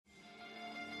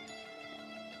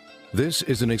This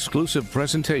is an exclusive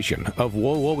presentation of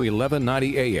WOWO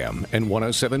 1190 AM and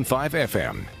 107.5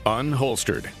 FM,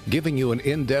 Unholstered, giving you an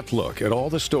in-depth look at all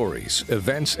the stories,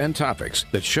 events, and topics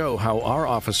that show how our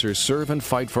officers serve and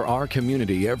fight for our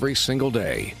community every single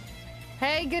day.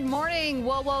 Hey, good morning,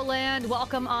 WOWO land.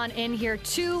 Welcome on in here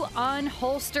to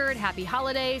Unholstered. Happy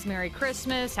holidays, Merry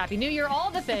Christmas, Happy New Year,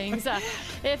 all the things.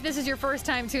 If this is your first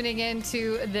time tuning in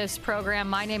to this program,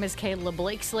 my name is Kayla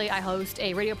Blakesley. I host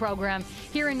a radio program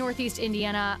here in Northeast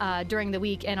Indiana during the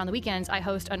week, and on the weekends, I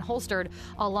host Unholstered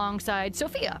alongside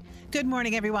Sophia. Good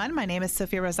morning, everyone. My name is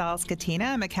Sophia Rosales-Catina.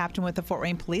 I'm a captain with the Fort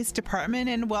Wayne Police Department,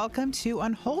 and welcome to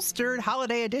Unholstered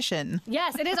Holiday Edition.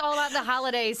 Yes, it is all about the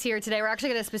holidays here today. We're actually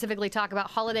going to specifically talk about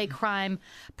holiday crime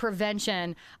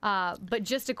prevention. But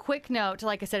just a quick note,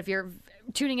 like I said, if you're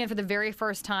tuning in for the very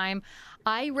first time,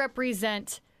 I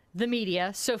represent the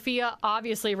media. Sophia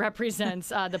obviously represents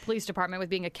the police department with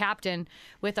being a captain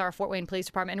with our Fort Wayne Police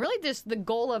Department. And really the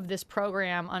goal of this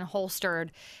program,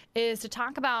 Unholstered, is to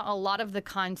talk about a lot of the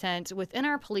content within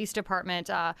our police department,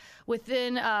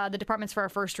 within the departments for our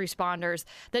first responders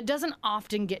that doesn't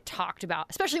often get talked about,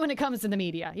 especially when it comes to the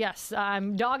media. Yes,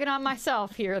 I'm dogging on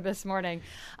myself here this morning.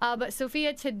 But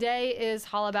Sophia, today is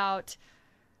all about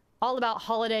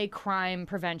holiday crime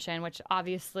prevention, which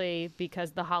obviously,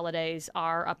 because the holidays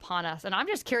are upon us. And I'm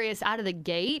just curious, out of the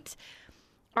gate,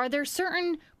 are there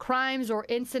certain crimes or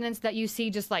incidents that you see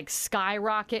just like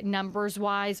skyrocket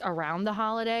numbers-wise around the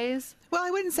holidays? Well, I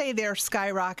wouldn't say they're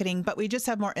skyrocketing, but we just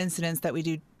have more incidents that we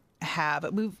do have.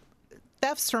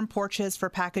 Thefts from porches for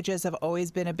packages have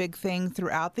always been a big thing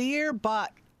throughout the year,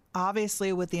 but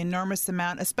obviously, with the enormous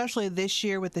amount, especially this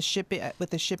year with the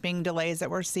shipping delays that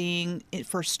we're seeing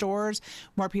for stores,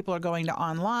 more people are going to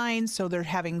online, so they're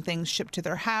having things shipped to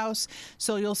their house.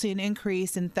 So you'll see an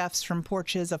increase in thefts from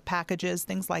porches of packages,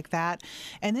 things like that.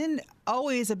 And then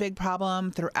always a big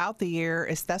problem throughout the year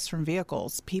is thefts from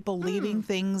vehicles. People leaving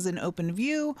things in open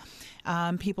view,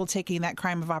 people taking that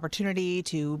crime of opportunity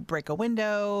to break a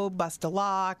window, bust a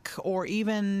lock, or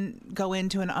even go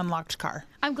into an unlocked car.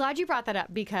 I'm glad you brought that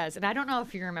up because, and I don't know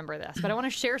if you remember this, but I want to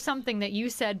share something that you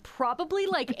said probably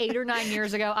like 8 or 9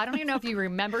 years ago. I don't even know if you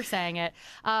remember saying it,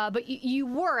 but you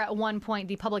were at one point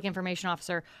the public information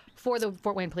officer for the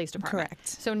Fort Wayne Police Department. Correct.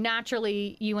 So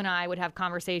naturally, you and I would have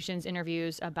conversations,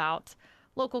 interviews about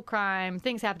local crime,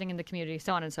 things happening in the community,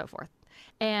 so on and so forth.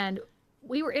 And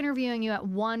we were interviewing you at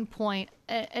one point,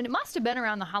 and it must have been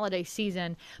around the holiday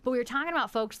season, but we were talking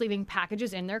about folks leaving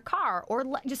packages in their car or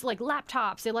just like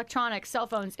laptops, electronics, cell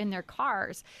phones in their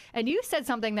cars. And you said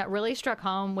something that really struck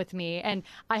home with me, and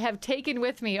I have taken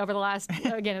with me over the last,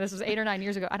 again, this was 8 or 9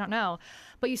 years ago, I don't know.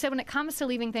 But you said when it comes to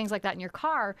leaving things like that in your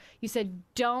car, you said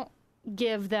don't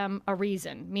give them a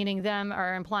reason, meaning them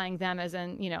or implying them as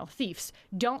in, thieves.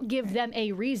 Don't give them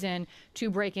a reason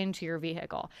to break into your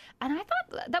vehicle. And I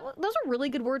thought those are really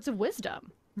good words of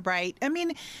wisdom. Right. I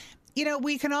mean,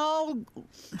 we can all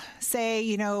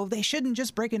say, they shouldn't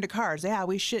just break into cars. Yeah,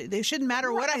 we should. It shouldn't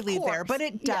matter what I leave there, but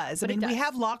it does. Yeah, we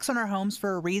have locks on our homes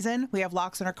for a reason. We have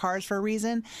locks on our cars for a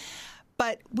reason.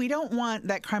 But we don't want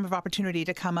that crime of opportunity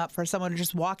to come up for someone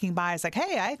just walking by. It's like,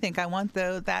 hey, I think I want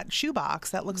that shoebox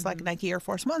that looks like Nike Air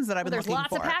Force Ones that I've been looking for.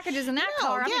 There's lots of packages in that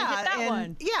car. I'm going to get that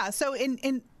one. Yeah. So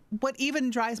in what even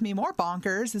drives me more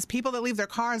bonkers is people that leave their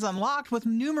cars unlocked with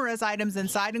numerous items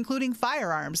inside, including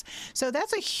firearms. So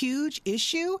that's a huge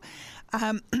issue.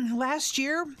 Last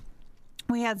year,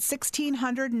 we had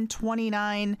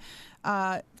 1,629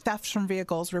 thefts from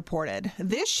vehicles reported.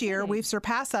 This year, we've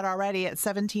surpassed that already at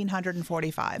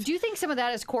 1,745. Do you think some of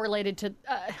that is correlated to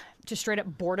straight up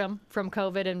boredom from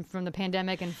COVID and from the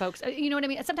pandemic and folks? You know what I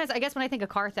mean? Sometimes, I guess when I think of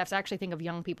car thefts, I actually think of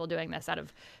young people doing this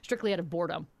strictly out of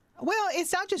boredom. Well,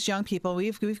 it's not just young people.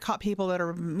 We've caught people that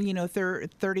are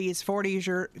 30s, 40s,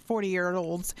 or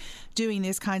 40-year-olds doing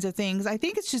these kinds of things. I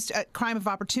think it's just a crime of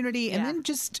opportunity, and then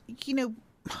just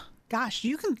gosh,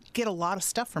 you can get a lot of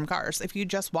stuff from cars if you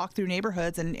just walk through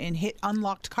neighborhoods and hit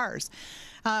unlocked cars.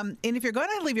 And if you're going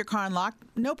to leave your car unlocked,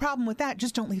 no problem with that.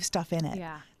 Just don't leave stuff in it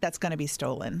that's going to be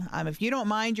stolen. If you don't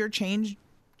mind your change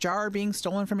jar being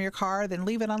stolen from your car, then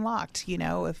leave it unlocked,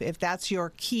 if that's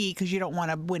your key because you don't want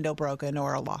a window broken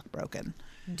or a lock broken.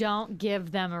 Don't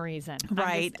give them a reason.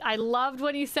 Right. I loved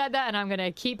when you said that, and I'm going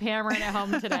to keep hammering it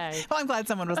home today. Well, I'm glad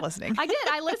someone was listening. I did.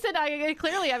 I listened.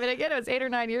 Clearly, again, it was 8 or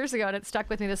 9 years ago, and it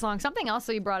stuck with me this long. Something else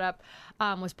that you brought up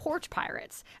was porch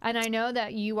pirates. And I know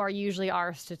that you are usually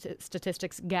our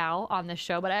statistics gal on this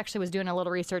show, but I actually was doing a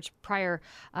little research prior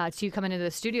to you coming into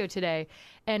the studio today.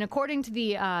 And according to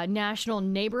the National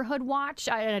Neighborhood Watch,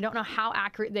 and I don't know how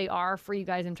accurate they are for you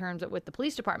guys in terms of with the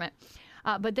police department,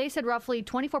 but they said roughly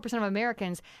 24% of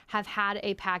Americans have had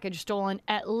a package stolen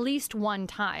at least one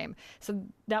time. So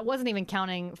that wasn't even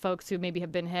counting folks who maybe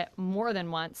have been hit more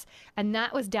than once. And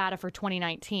that was data for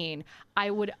 2019. I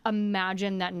would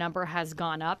imagine that number has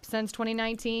gone up since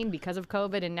 2019 because of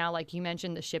COVID and now, like you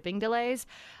mentioned, the shipping delays.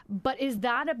 But is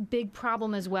that a big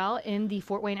problem as well in the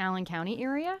Fort Wayne Allen County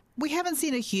area? We haven't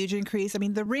seen a huge increase. I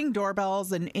mean, the Ring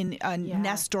doorbells and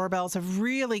Nest doorbells have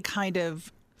really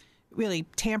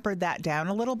tampered that down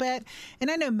a little bit.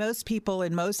 And I know most people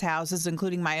in most houses,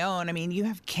 including my own, I mean, you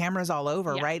have cameras all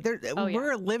over, right?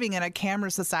 We're living in a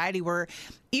camera society where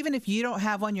even if you don't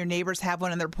have one, your neighbors have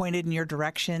one and they're pointed in your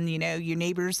direction. You know, your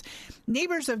neighbors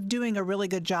are doing a really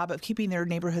good job of keeping their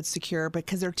neighborhoods secure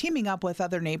because they're teaming up with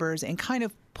other neighbors and kind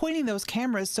of pointing those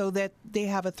cameras so that they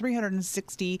have a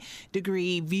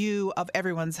 360-degree view of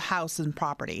everyone's house and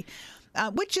property.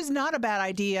 Which is not a bad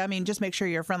idea. I mean, just make sure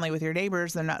you're friendly with your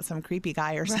neighbors. They're not some creepy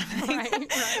guy or something.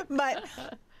 Right. But,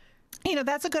 you know,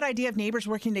 that's a good idea of neighbors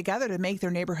working together to make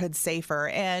their neighborhoods safer.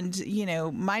 And, you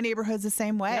know, my neighborhood's the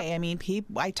same way. Yep. I mean,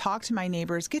 I talk to my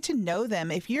neighbors, get to know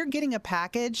them. If you're getting a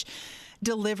package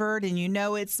delivered and you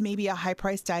know it's maybe a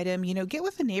high-priced item, you know, get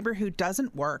with a neighbor who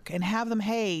doesn't work and have them,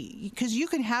 hey, because you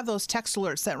can have those text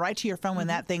alerts sent right to your phone when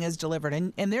that thing is delivered.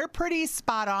 And they're pretty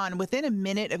spot on. Within a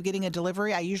minute of getting a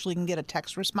delivery, I usually can get a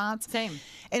text response. Same.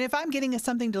 And if I'm getting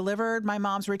something delivered, my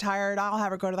mom's retired, I'll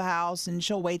have her go to the house and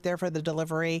she'll wait there for the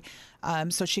delivery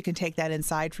so she can take that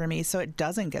inside for me so it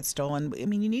doesn't get stolen. I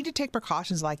mean, you need to take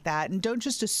precautions like that and don't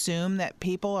just assume that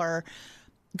people are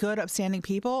good, upstanding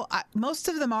people. Most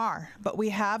of them are, but we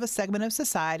have a segment of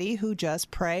society who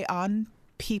just prey on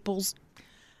people's,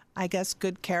 I guess,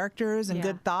 good characters and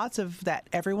good thoughts of that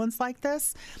everyone's like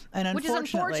this. And which is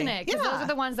unfortunate because those are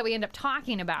the ones that we end up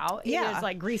talking about. Yeah. It's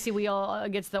like greasy wheel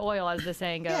gets the oil, as the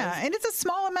saying goes. Yeah, and it's a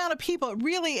small amount of people. It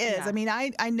really is. Yeah. I mean,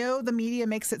 I know the media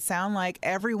makes it sound like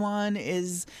everyone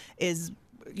is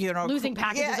you know, losing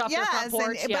packages off their front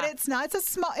porch. But it's not.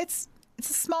 It's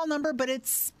a small number, but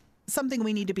it's something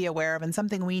we need to be aware of and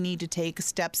something we need to take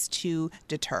steps to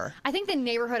deter. I think the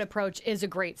neighborhood approach is a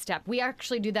great step. We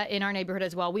actually do that in our neighborhood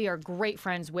as well. We are great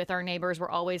friends with our neighbors. We're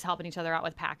always helping each other out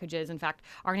with packages. In fact,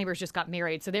 our neighbors just got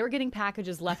married, so they were getting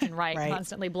packages left and right,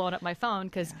 constantly blowing up my phone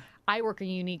because I work a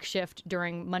unique shift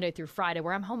during Monday through Friday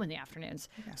where I'm home in the afternoons.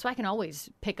 Yeah. So I can always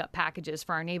pick up packages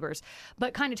for our neighbors.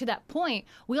 But kind of to that point,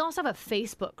 we also have a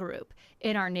Facebook group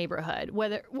in our neighborhood.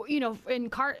 Whether, you know, in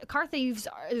car thieves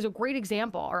is a great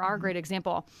example, or our great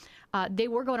example. They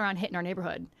were going around hitting our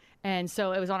neighborhood. And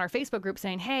so it was on our Facebook group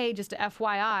saying, hey, just a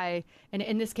FYI, and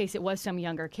in this case, it was some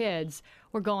younger kids,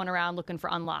 were going around looking for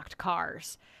unlocked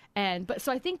cars.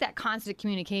 So I think that constant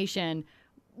communication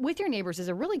with your neighbors is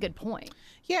a really good point.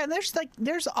 Yeah, and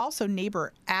there's also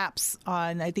neighbor apps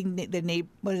on, I think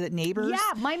what is it, Neighbors?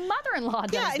 Yeah, my mother-in-law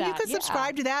does that. Yeah, and you can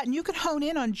subscribe to that, and you can hone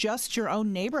in on just your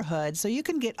own neighborhood, so you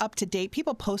can get up to date.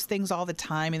 People post things all the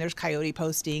time, and there's coyote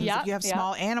postings. If you have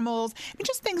small animals, and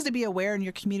just things to be aware in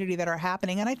your community that are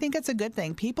happening, and I think it's a good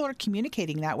thing. People are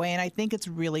communicating that way, and I think it's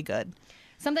really good.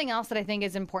 Something else that I think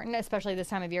is important, especially this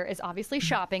time of year, is obviously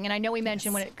shopping. And I know we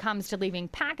mentioned when it comes to leaving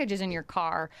packages in your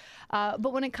car,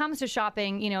 but when it comes to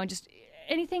shopping, you know, just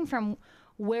anything from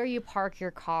where you park your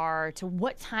car to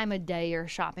what time of day you're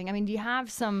shopping. I mean, do you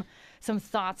have some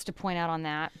thoughts to point out on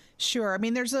that? Sure. I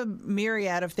mean, there's a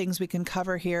myriad of things we can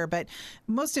cover here, but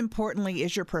most importantly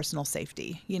is your personal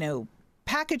safety. You know,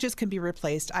 packages can be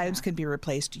replaced, items can be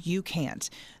replaced, you can't.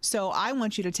 So I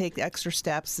want you to take the extra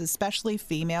steps, especially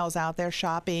females out there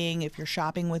shopping. If you're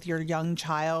shopping with your young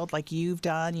child like you've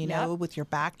done, you know, with your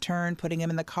back turned, putting him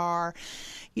in the car,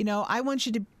 you know, I want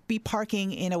you to be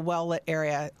parking in a well-lit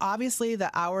area. Obviously, the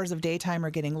hours of daytime are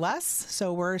getting less,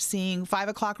 so we're seeing 5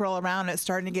 o'clock roll around, and it's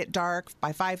starting to get dark.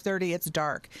 By 5:30, it's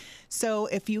dark. So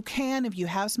if you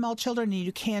have small children and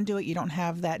you can do it, you don't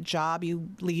have that job, you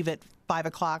leave at 5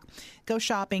 o'clock, go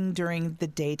shopping during the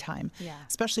daytime,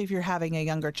 especially if you're having a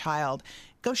younger child.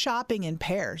 Go shopping in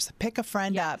pairs. Pick a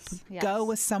friend up. Go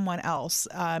with someone else.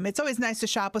 It's always nice to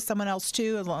shop with someone else,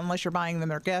 too, unless you're buying them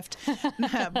their gift.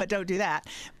 But don't do that.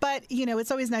 But, you know,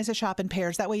 it's always nice to shop in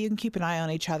pairs. That way you can keep an eye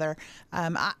on each other.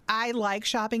 I like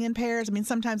shopping in pairs. I mean,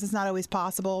 sometimes it's not always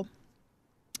possible.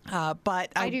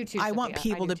 But I do too, I want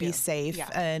people to be safe. Yeah.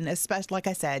 And especially, like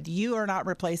I said, you are not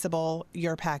replaceable.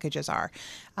 Your packages are.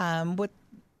 But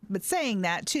saying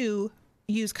that, too,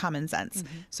 use common sense.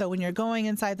 Mm-hmm. So when you're going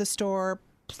inside the store,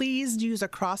 please use a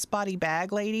crossbody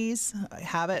bag, ladies.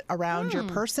 Have it around your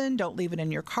person. Don't leave it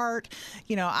in your cart.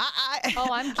 I'm guilty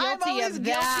I'm always of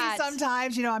guilty that.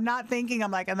 sometimes. I'm not thinking.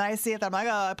 I'm like, and then I see it. I'm like,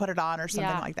 oh, I put it on or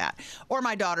something like that. Or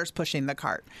my daughter's pushing the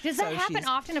cart. Does that happen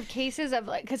often of cases of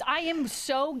because I am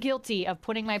so guilty of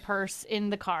putting my purse in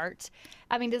the cart.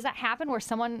 I mean, does that happen where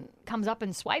someone comes up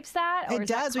and swipes that? Or it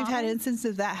does. We've had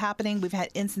instances of that happening. We've had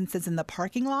instances in the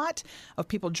parking lot of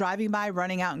people driving by,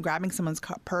 running out and grabbing someone's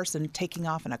purse and taking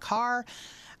off in a car.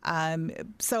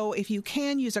 So if you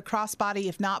can use a crossbody,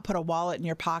 if not, put a wallet in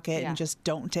your pocket and just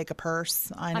don't take a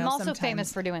purse. I'm also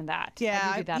famous for doing that. Yeah,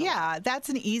 I do that that's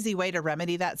an easy way to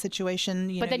remedy that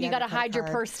situation. But then you got to hide your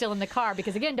purse still in the car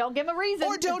because, again, don't give them a reason.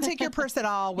 Or don't take your purse at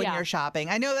all when you're shopping.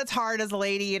 I know that's hard as a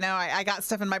lady. I got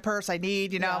stuff in my purse I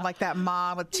need. I'm like that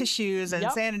mom with tissues and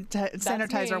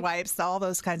sanitizer wipes, all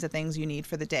those kinds of things you need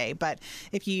for the day. But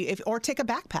or take a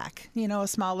backpack, a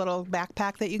small little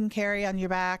backpack that you can carry on your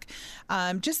back.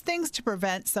 Just things to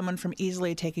prevent someone from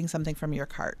easily taking something from your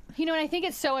cart. And I think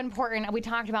it's so important. We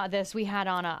talked about this. We had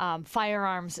on a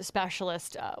firearms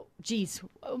specialist,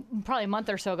 probably a month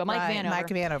or so ago, Mike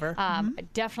Vanover. I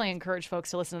definitely encourage folks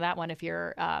to listen to that one if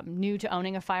you're new to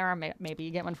owning a firearm. Maybe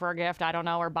you get one for a gift, I don't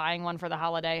know, or buying one for the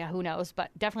holiday, who knows. But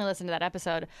definitely listen to that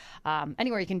episode.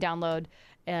 Anywhere you can download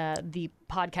the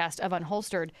podcast of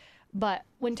Unholstered. But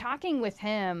when talking with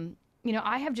him,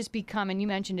 I have just become, and you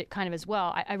mentioned it kind of as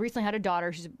well, I recently had a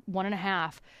daughter, she's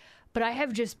 1.5, but I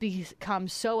have just become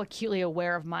so acutely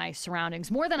aware of my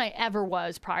surroundings, more than I ever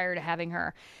was prior to having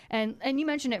her. And you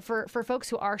mentioned it, for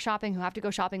folks who are shopping, who have to go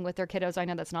shopping with their kiddos, I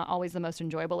know that's not always the most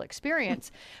enjoyable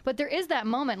experience, but there is that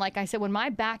moment, like I said, when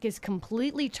my back is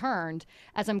completely turned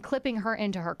as I'm clipping her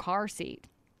into her car seat.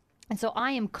 And so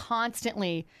I am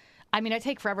constantly, I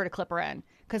take forever to clip her in,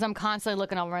 because I'm constantly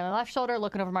looking over my left shoulder,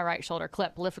 looking over my right shoulder,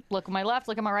 clip, look at my left,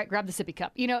 look at my right, grab the sippy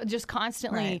cup. Just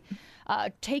constantly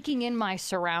taking in my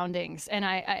surroundings. And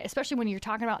I especially when you're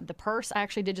talking about the purse, I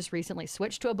actually did just recently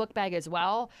switch to a book bag as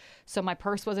well. So my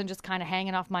purse wasn't just kind of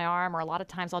hanging off my arm, or a lot of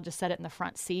times I'll just set it in the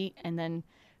front seat and then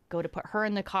go to put her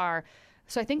in the car.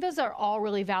 So I think those are all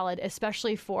really valid,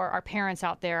 especially for our parents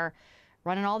out there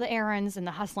running all the errands and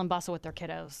the hustle and bustle with their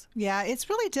kiddos. Yeah, it's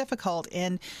really difficult.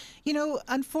 And,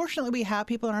 unfortunately, we have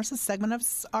people in our segment of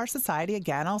our society,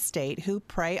 again, I'll state, who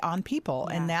prey on people.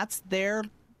 Yeah. And that's their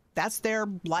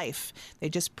life. They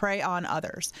just prey on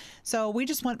others. So we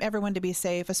just want everyone to be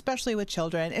safe, especially with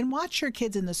children. And watch your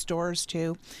kids in the stores,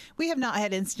 too. We have not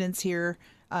had incidents here.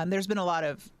 There's been a lot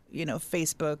of,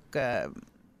 Facebook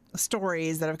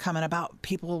stories that have come in about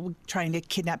people trying to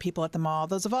kidnap people at the mall.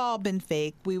 Those have all been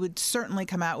fake. We would certainly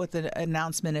come out with an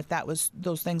announcement if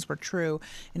those things were true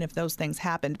and if those things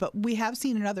happened. But we have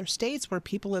seen in other states where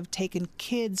people have taken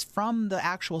kids from the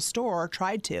actual store or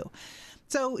tried to.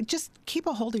 So just keep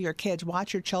a hold of your kids.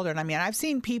 Watch your children. I've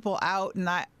seen people out, and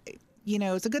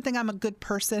it's a good thing I'm a good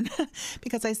person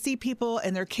because I see people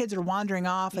and their kids are wandering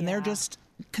off and they're just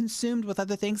consumed with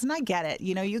other things. And I get it.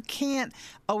 You can't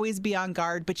always be on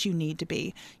guard, but you need to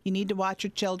be. You need to watch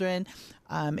your children.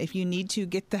 If you need to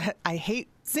get that, I hate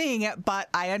seeing it, but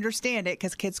I understand it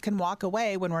because kids can walk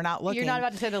away when we're not looking. You're not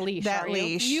about to say the leash, that are you?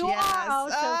 leash. You yes. are.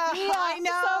 I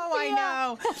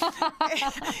know.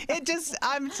 It just,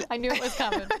 I knew it was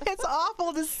coming. It's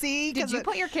awful to see. Did you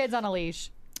put your kids on a leash?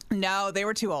 No, they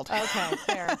were too old. Okay,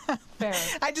 fair.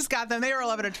 I just got them. They were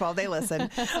 11 or 12. They listen.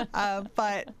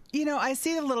 But, I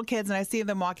see the little kids and I see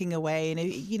them walking away. And,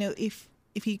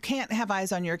 if you can't have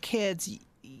eyes on your kids,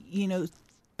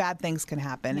 bad things can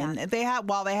happen. Yeah. And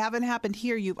while they haven't happened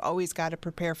here, you've always got to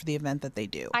prepare for the event that they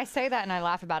do. I say that and I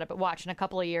laugh about it, but watch, in a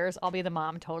couple of years, I'll be the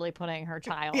mom totally putting her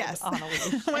child on a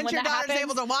leash. Once your daughter's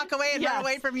able to walk away and run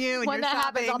away from you and when you're that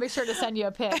shopping. happens, I'll be sure to send you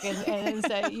a pic and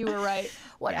say you were right.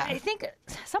 I think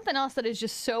something else that is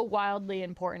just so wildly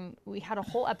important, we had a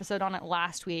whole episode on it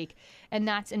last week, and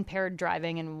that's impaired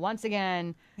driving. And once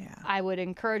again, I would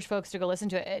encourage folks to go listen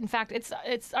to it. In fact,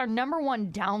 it's our number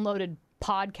one downloaded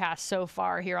podcast so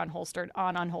far here on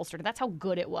Unholstered. That's how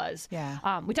good it was.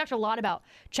 Yeah. We talked a lot about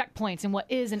checkpoints and what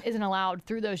is and isn't allowed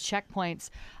through those checkpoints.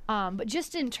 But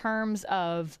just in terms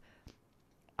of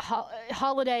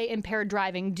holiday impaired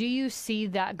driving, do you see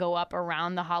that go up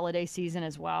around the holiday season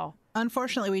as well?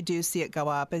 Unfortunately, we do see it go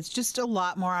up. It's just a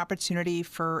lot more opportunity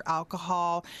for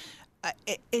alcohol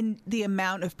in the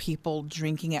amount of people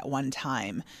drinking at one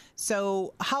time.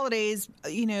 So holidays,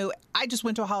 I just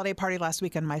went to a holiday party last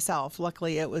weekend myself.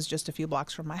 Luckily, it was just a few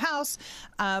blocks from my house.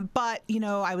 But,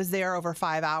 I was there over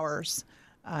 5 hours.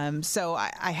 So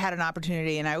I had an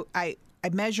opportunity, and I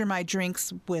measure my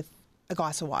drinks with a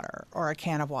glass of water or a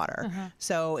can of water.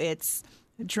 So it's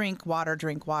drink water,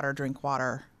 drink water, drink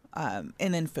water, and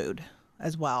then food.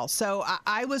 as well. So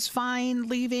I was fine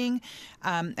leaving.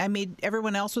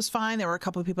 Everyone else was fine. There were a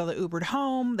couple of people that Ubered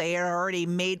home. They had already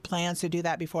made plans to do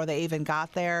that before they even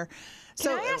got there.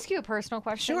 Can I ask you a personal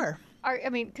question? Sure.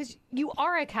 Because you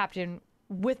are a captain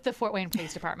with the Fort Wayne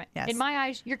Police Department. Yes. In my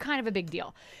eyes, you're kind of a big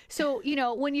deal. So,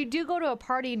 when you do go to a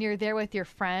party and you're there with your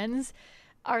friends,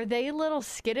 are they a little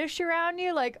skittish around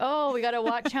you? Like, oh, we got to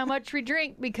watch how much we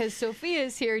drink because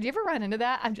Sophia's here. Do you ever run into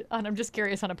that? I'm just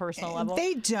curious on a personal level.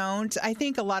 They don't. I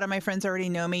think a lot of my friends already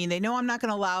know me. They know I'm not going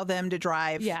to allow them to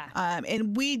drive. Yeah.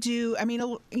 And we do.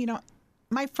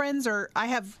 My friends I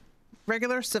have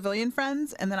regular civilian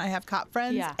friends and then I have cop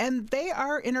friends. Yeah. And they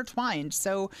are intertwined.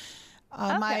 So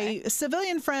my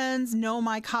civilian friends know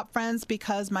my cop friends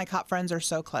because my cop friends are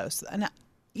so close. And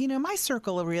my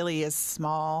circle really is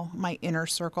small, my inner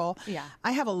circle. Yeah.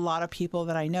 I have a lot of people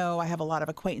that I know. I have a lot of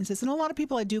acquaintances and a lot of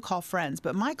people I do call friends,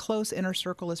 but my close inner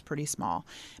circle is pretty small.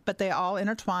 But they all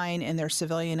intertwine in their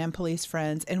civilian and police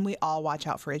friends, and we all watch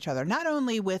out for each other, not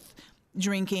only with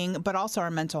drinking, but also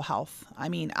our mental health. I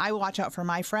mean, I watch out for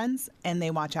my friends and they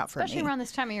watch out for me. Especially around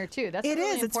this time of year too. That's it a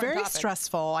really is. It's important very topic.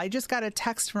 stressful. I just got a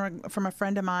text from a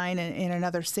friend of mine in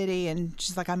another city, and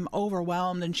she's like, I'm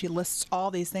overwhelmed, and she lists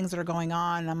all these things that are going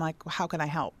on. And I'm like, well, how can I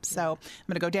help? So I'm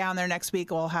going to go down there next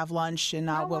week. We'll have lunch, and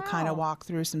we'll kind of walk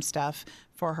through some stuff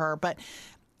for her. But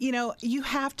you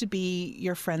have to be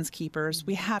your friends' keepers.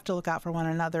 We have to look out for one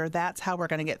another. That's how we're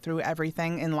going to get through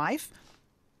everything in life.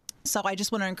 So I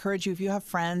just want to encourage you, if you have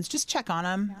friends, just check on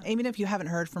them. Yeah. Even if you haven't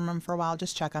heard from them for a while,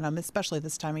 just check on them, especially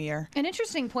this time of year. An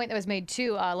interesting point that was made,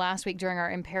 too, last week during our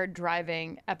impaired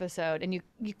driving episode, and you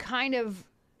kind of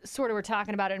sort of were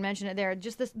talking about it and mentioned it there,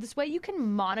 just this way you can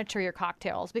monitor your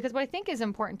cocktails. Because what I think is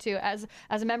important, too, as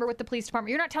a member with the police department,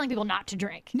 you're not telling people not to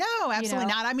drink. No, absolutely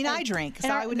not. I mean, I drink, so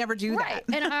I would never do that.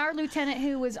 And our lieutenant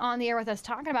who was on the air with us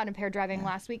talking about impaired driving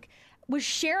last week was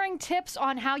sharing tips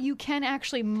on how you can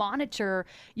actually monitor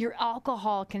your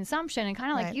alcohol consumption. And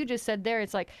kind of like you just said there,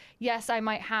 it's like, yes, I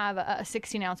might have a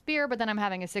 16-ounce beer, but then I'm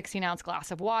having a 16-ounce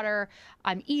glass of water.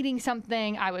 I'm eating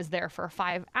something. I was there for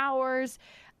 5 hours.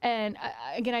 And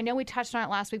again, I know we touched on it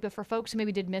last week, but for folks who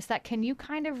maybe did miss that, can you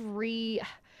kind of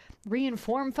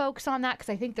re-inform folks on that?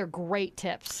 Because I think they're great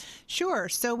tips. Sure.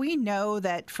 So we know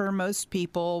that for most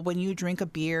people, when you drink a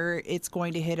beer, it's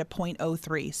going to hit a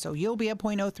 0.03. So you'll be a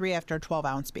 0.03 after a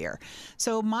 12-ounce beer.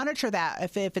 So monitor that.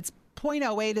 If it's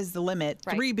 0.08 is the limit,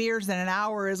 3 beers in an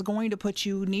hour is going to put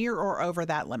you near or over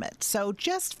that limit. So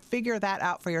just figure that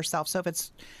out for yourself. So if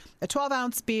it's a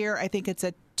 12-ounce beer, I think it's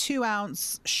a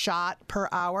 2-ounce shot per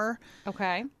hour.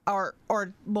 Okay. Or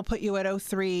we'll put you at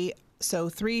 0.03. So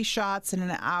 3 shots in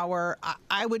an hour.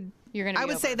 I would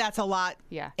say that's a lot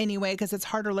anyway, because it's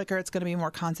harder liquor. It's going to be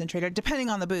more concentrated, depending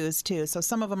on the booze, too. So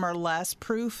some of them are less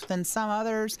proof than some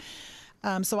others.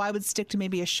 So I would stick to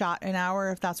maybe a shot an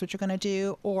hour if that's what you're going to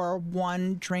do, or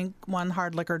one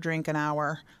hard liquor drink an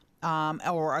hour,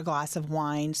 or a glass of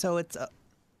wine. So it's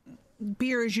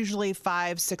beer is usually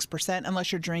 5-6%,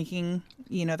 unless you're drinking,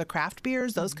 the craft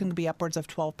beers. Those can be upwards of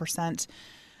 12%.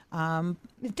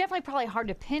 It's definitely probably hard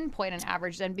to pinpoint an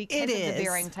average then because of the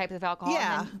varying types of alcohol.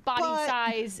 Yeah, and then body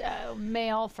size,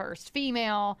 male first,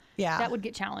 female. Yeah. That would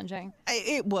get challenging.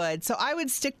 It would. So I would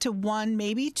stick to 1,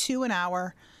 maybe 2 an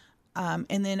hour.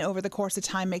 And then over the course of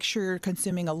time, make sure you're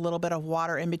consuming a little bit of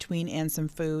water in between and some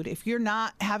food. If you're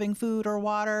not having food or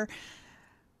water,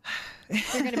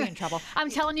 you're going to be in trouble. I'm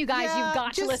telling you guys, you've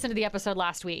got to listen to the episode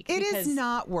last week. It is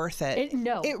not worth it.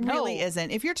 It really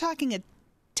isn't. If you're talking a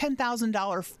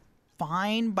 $10,000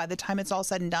 fine by the time it's all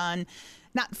said and done,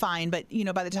 not fine, but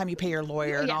by the time you pay your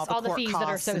lawyer and all the court fees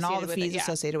costs and all the fees it,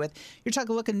 associated with, you're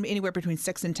looking anywhere between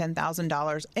 $6,000 and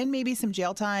 $10,000, and maybe some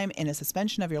jail time and a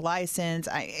suspension of your license.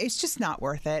 It's just not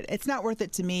worth it. It's not worth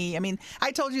it to me. I mean,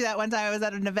 I told you that one time I was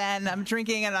at an event, and I'm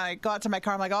drinking, and I go out to my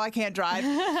car. I'm like, oh, I can't drive.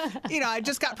 I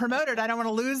just got promoted. I don't want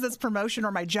to lose this promotion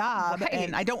or my job,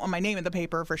 and I don't want my name in the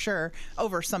paper for sure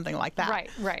over something like that.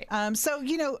 Right.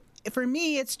 So for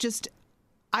me, it's just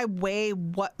I weigh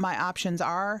what my options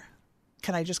are.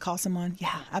 Can I just call someone?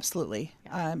 Yeah, absolutely.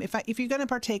 Yeah. If you're going to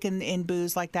partake in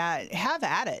booze like that, have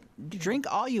at it. Drink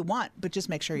all you want, but just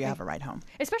make sure you have a ride home.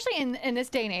 Especially in this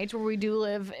day and age where we do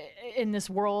live in this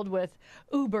world with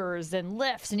Ubers and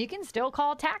Lyfts, and you can still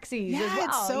call taxis as well.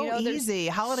 It's so easy.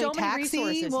 Holiday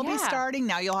Taxi will be starting.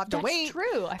 Now you'll have to wait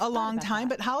a long time,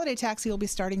 but Holiday Taxi will be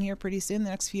starting here pretty soon, the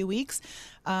next few weeks.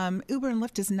 Uber and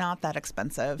Lyft is not that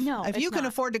expensive. No, if you can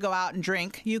afford to go out and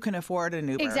drink, you can afford an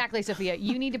Uber. Exactly, Sophia.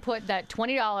 You need to put that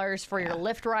 $20 for your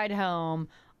Lyft ride home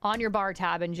on your bar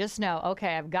tab and just know,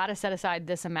 okay, I've got to set aside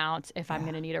this amount if I'm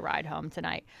going to need a ride home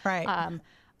tonight. Right.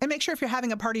 And make sure if you're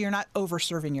having a party, you're not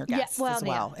over-serving your guests as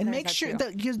well. And make sure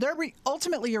that they're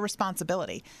ultimately your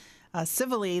responsibility.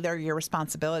 Civilly, they're your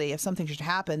responsibility. If something should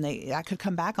happen, that could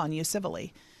come back on you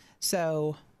civilly.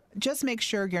 So just make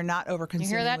sure you're not over-consuming.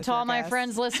 You hear that to all my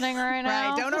friends listening right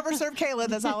now? Right. Don't over-serve Kayla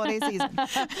this holiday season.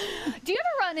 Do you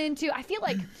ever run into, I feel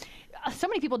like so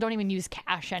many people don't even use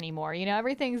cash anymore. You know,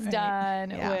 everything's done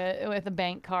with a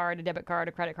bank card, a debit card,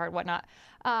 a credit card, whatnot.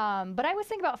 But I was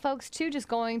thinking about folks, too, just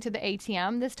going to the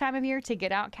ATM this time of year to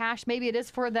get out cash. Maybe it is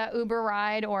for that Uber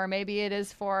ride, or maybe it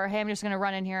is for, hey, I'm just going to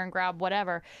run in here and grab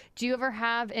whatever. Do you ever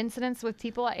have incidents with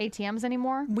people at ATMs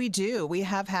anymore? We do. We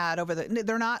have had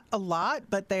they're not a lot,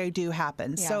 but they do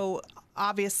happen. Yeah. So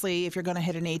obviously, if you're going to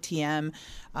hit an ATM,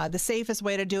 the safest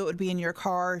way to do it would be in your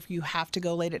car if you have to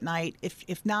go late at night.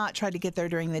 If not, try to get there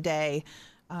during the day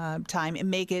time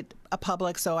and make it a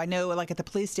public. So I know, like at the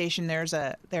police station, there's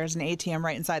an ATM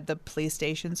right inside the police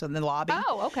station, so in the lobby.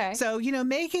 Oh, okay. So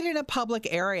make it in a public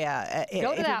area. If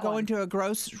you're going to a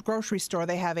grocery store,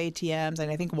 they have ATMs,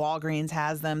 and I think Walgreens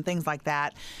has them. Things like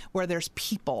that, where there's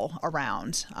people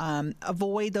around.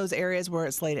 Avoid those areas where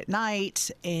it's late at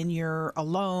night and you're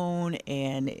alone,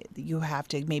 and you have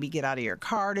to maybe get out of your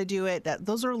car to do it.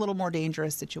 Those are a little more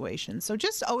dangerous situations. So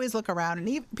just always look around,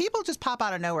 and people just pop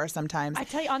out of nowhere sometimes. I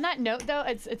tell you, on that note, though,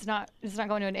 it's not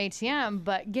going to an ATM,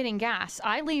 but getting gas.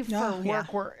 I leave for work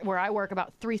where I work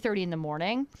about 3:30 in the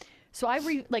morning. So I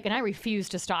refuse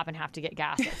to stop and have to get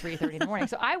gas at 3:30 in the morning.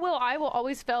 So I will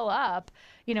always fill up,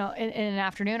 in an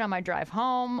afternoon on my drive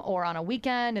home or on a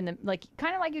weekend, and then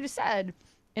kind of like you just said,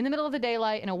 in the middle of the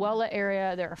daylight in a well-lit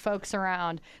area, there are folks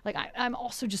around. I'm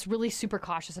also just really super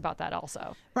cautious about that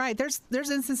also. Right. There's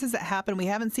instances that happen. We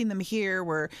haven't seen them here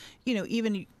where,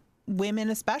 even women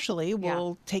especially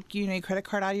will take your credit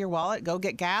card out of your wallet, go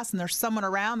get gas, and there's someone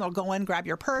around. They'll go in, grab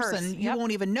your purse. And you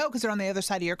won't even know because they're on the other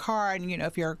side of your car. And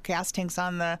if your gas tank's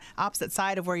on the opposite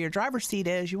side of where your driver's seat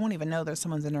is, you won't even know there's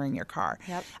someone's entering your car.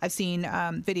 Yep. I've seen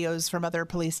videos from other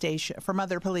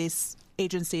police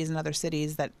agencies in other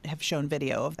cities that have shown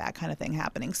video of that kind of thing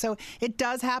happening. So it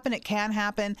does happen. It can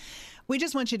happen. We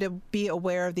just want you to be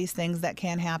aware of these things that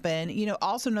can happen.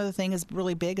 Also another thing is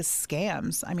really big is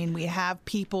scams. I mean, we have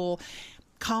people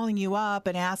calling you up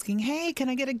and asking, hey, can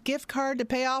I get a gift card to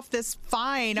pay off this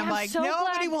fine? Yeah, I'm like,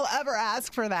 nobody will ever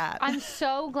ask for that. I'm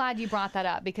so glad you brought that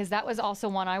up because that was also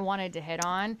one I wanted to hit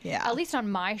on. Yeah. At least on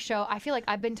my show, I feel like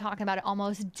I've been talking about it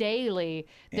almost daily.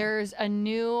 Yeah. There's a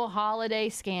new holiday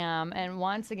scam. And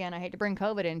once again, I hate to bring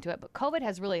COVID into it, but COVID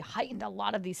has really heightened a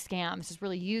lot of these scams. Just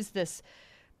really used this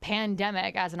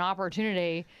pandemic as an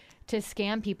opportunity to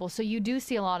scam people. So you do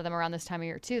see a lot of them around this time of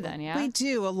year too then, yeah? We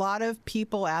do. A lot of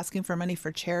people asking for money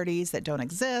for charities that don't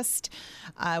exist.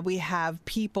 We have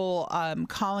people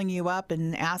calling you up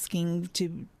and asking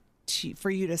for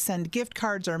you to send gift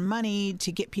cards or money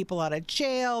to get people out of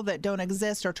jail that don't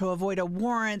exist or to avoid a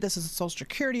warrant. This is a Social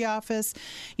Security office.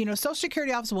 Social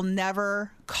Security office will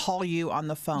never call you on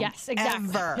the phone. Yes, exactly.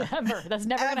 Ever. Ever. That's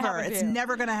never going to happen. It's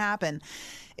never going to happen.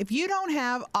 If you don't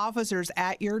have officers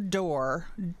at your door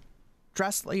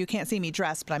dressed, you can't see me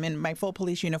dressed, but I'm in my full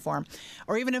police uniform,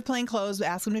 or even if plain clothes,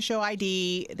 ask them to show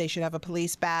ID. They should have a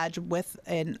police badge with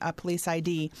a police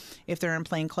ID if they're in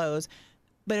plain clothes.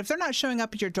 But if they're not showing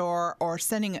up at your door or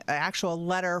sending an actual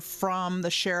letter from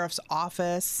the sheriff's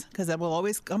office, because it will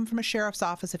always come from a sheriff's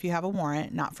office if you have a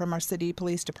warrant, not from our city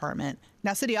police department.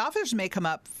 Now, city officers may come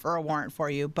up for a warrant for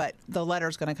you, but the letter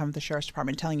is going to come from the sheriff's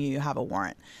department telling you have a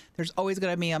warrant. There's always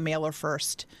going to be a mailer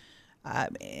first,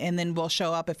 and then we'll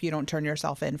show up if you don't turn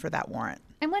yourself in for that warrant.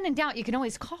 And when in doubt, you can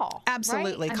always call.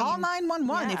 Absolutely. Right? Call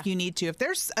 911 if you need to. If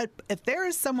there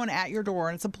is someone at your door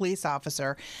and it's a police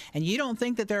officer and you don't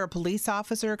think that they're a police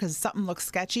officer because something looks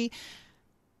sketchy,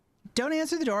 don't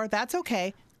answer the door. That's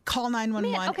okay. Call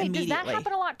 911 immediately. Does that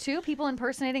happen a lot too? People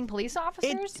impersonating police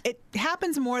officers? It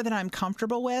happens more than I'm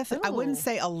comfortable with. Ooh. I wouldn't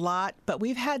say a lot, but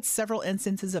we've had several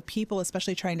instances of people,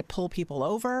 especially trying to pull people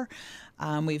over.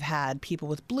 We've had people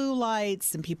with blue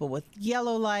lights and people with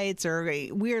yellow lights or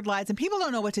weird lights, and people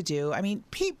don't know what to do. I mean,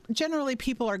 generally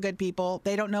people are good people.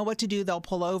 They don't know what to do. They'll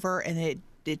pull over, and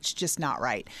it's just not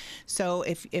right. So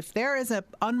if there is an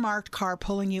unmarked car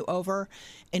pulling you over,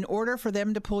 in order for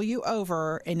them to pull you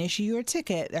over and issue you a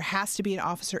ticket, there has to be an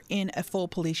officer in a full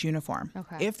police uniform.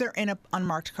 Okay. If they're in an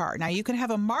unmarked car. Now, you can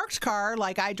have a marked car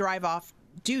like I drive off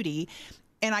duty,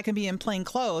 and I can be in plain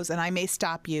clothes, and I may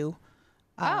stop you.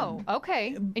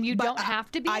 Okay. And you don't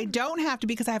have to be? I don't have to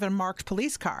because I have a marked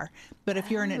police car. But if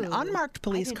you're in an unmarked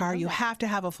police car, you have to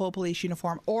have a full police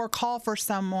uniform or call for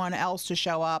someone else to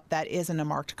show up that isn't a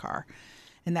marked car.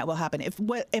 And that will happen.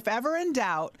 If ever in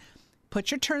doubt, put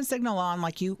your turn signal on,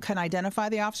 like you can identify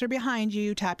the officer behind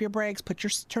you, tap your brakes, put your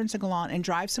turn signal on, and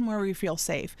drive somewhere where you feel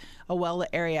safe. A well-lit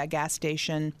area, a gas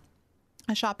station,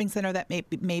 a shopping center that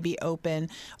may be open,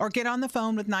 or get on the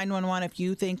phone with 911 if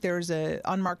you think there's a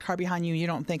unmarked car behind you, you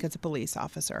don't think it's a police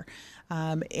officer.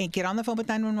 And get on the phone with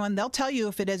 911. They'll tell you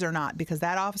if it is or not, because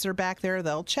that officer back there,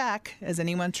 they'll check. Is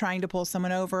anyone trying to pull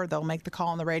someone over? They'll make the call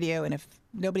on the radio, and if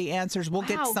nobody answers, we'll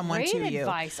get someone to you. Great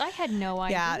advice. I had no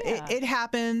idea. Yeah, it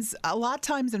happens a lot of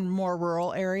times in more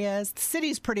rural areas. The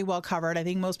city's pretty well covered. I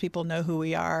think most people know who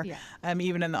we are. Yeah.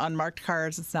 Even in the unmarked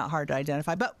cars, it's not hard to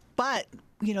identify. But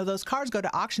you know, those cars go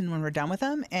to auction when we're done with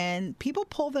them, and people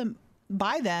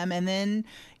buy them, and then,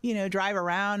 you know, drive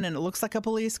around, and it looks like a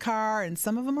police car, and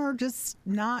some of them are just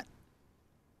not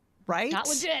right. Not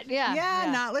legit, yeah.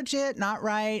 Yeah, not legit, not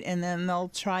right, and then they'll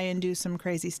try and do some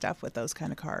crazy stuff with those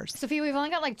kind of cars. Sophia, we've only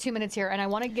got like 2 minutes here, and I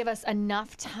want to give us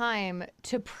enough time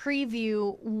to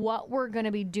preview what we're going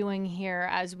to be doing here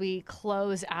as we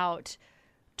close out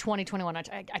 2021.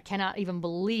 I cannot even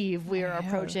believe we are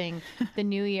approaching the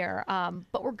new year.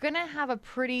 But we're going to have a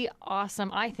pretty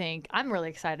awesome, I think, I'm really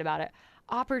excited about it,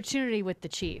 opportunity with the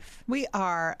chief. We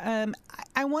are.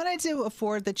 I wanted to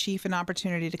afford the chief an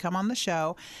opportunity to come on the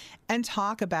show and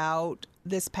talk about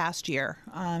this past year.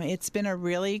 It's been a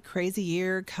really crazy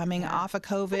year coming off of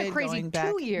COVID. It's been a crazy going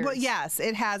back. 2 years. Well, yes,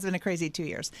 it has been a crazy 2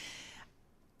 years.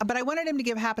 But I wanted him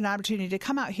to have an opportunity to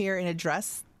come out here and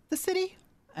address the city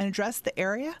and address the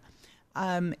area,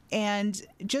 and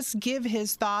just give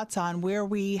his thoughts on where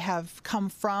we have come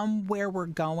from, where we're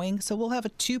going. So we'll have a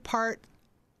two-part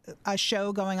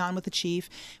show going on with the chief.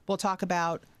 We'll talk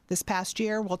about this past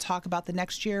year. We'll talk about the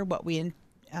next year, what we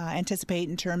anticipate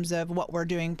in terms of what we're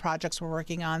doing, projects we're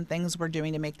working on, things we're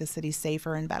doing to make the city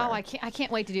safer and better. Oh, I can't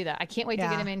wait to do that. I can't wait to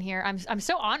get him in here. I'm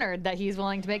so honored that he's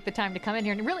willing to make the time to come in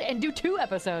here and do 2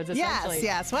 episodes, essentially.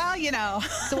 Yes. Well, you know.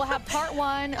 So we'll have part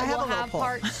 1. We'll have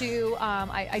part 2.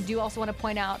 I do also want to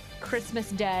point out Christmas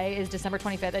Day is December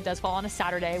 25th. It does fall on a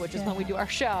Saturday, which is when we do our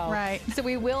show. Right. So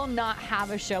we will not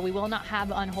have a show. We will not have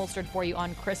Unholstered for you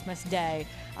on Christmas Day.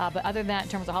 But other than that, in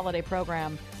terms of holiday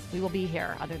program, we will be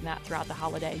here, other than that, throughout the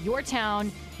holiday. Your town,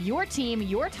 your team,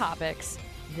 your topics.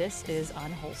 This is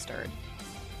Unholstered.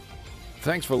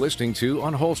 Thanks for listening to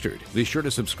Unholstered. Be sure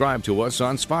to subscribe to us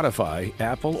on Spotify,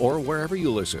 Apple, or wherever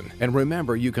you listen. And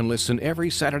remember, you can listen every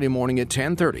Saturday morning at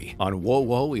 10:30 on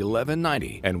WOWO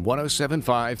 1190 and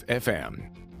 107.5 FM.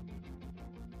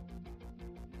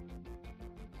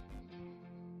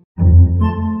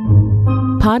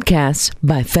 Podcasts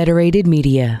by Federated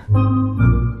Media.